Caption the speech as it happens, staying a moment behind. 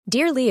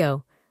Dear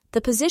Leo,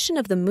 the position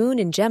of the moon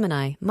in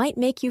Gemini might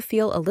make you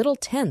feel a little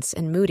tense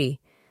and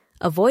moody.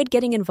 Avoid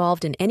getting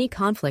involved in any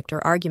conflict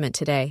or argument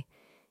today.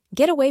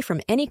 Get away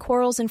from any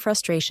quarrels and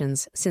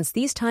frustrations, since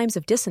these times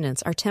of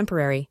dissonance are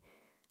temporary.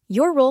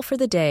 Your role for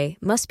the day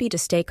must be to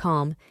stay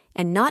calm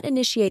and not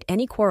initiate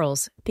any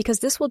quarrels, because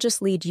this will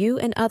just lead you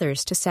and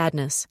others to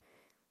sadness.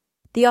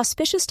 The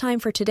auspicious time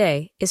for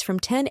today is from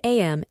 10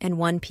 a.m. and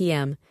 1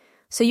 p.m.,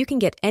 so you can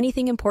get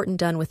anything important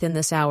done within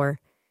this hour.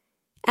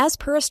 As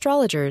per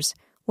astrologers,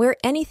 wear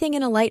anything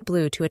in a light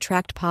blue to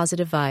attract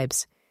positive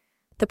vibes.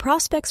 The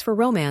prospects for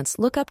romance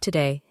look up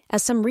today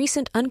as some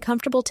recent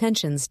uncomfortable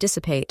tensions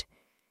dissipate.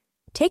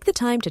 Take the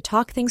time to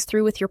talk things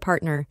through with your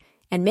partner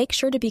and make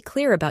sure to be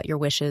clear about your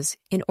wishes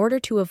in order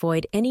to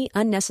avoid any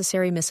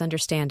unnecessary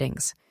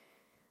misunderstandings.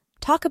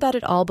 Talk about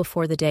it all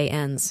before the day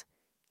ends.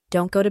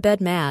 Don't go to bed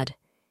mad.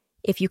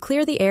 If you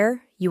clear the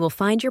air, you will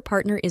find your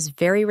partner is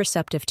very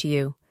receptive to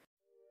you.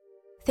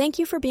 Thank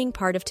you for being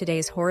part of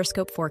today's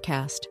horoscope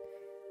forecast.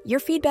 Your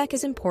feedback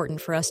is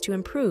important for us to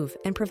improve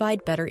and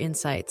provide better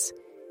insights.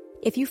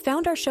 If you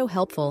found our show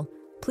helpful,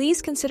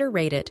 please consider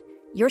rate it.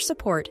 Your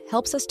support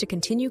helps us to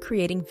continue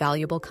creating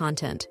valuable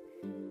content.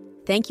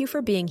 Thank you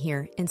for being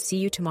here, and see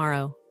you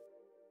tomorrow.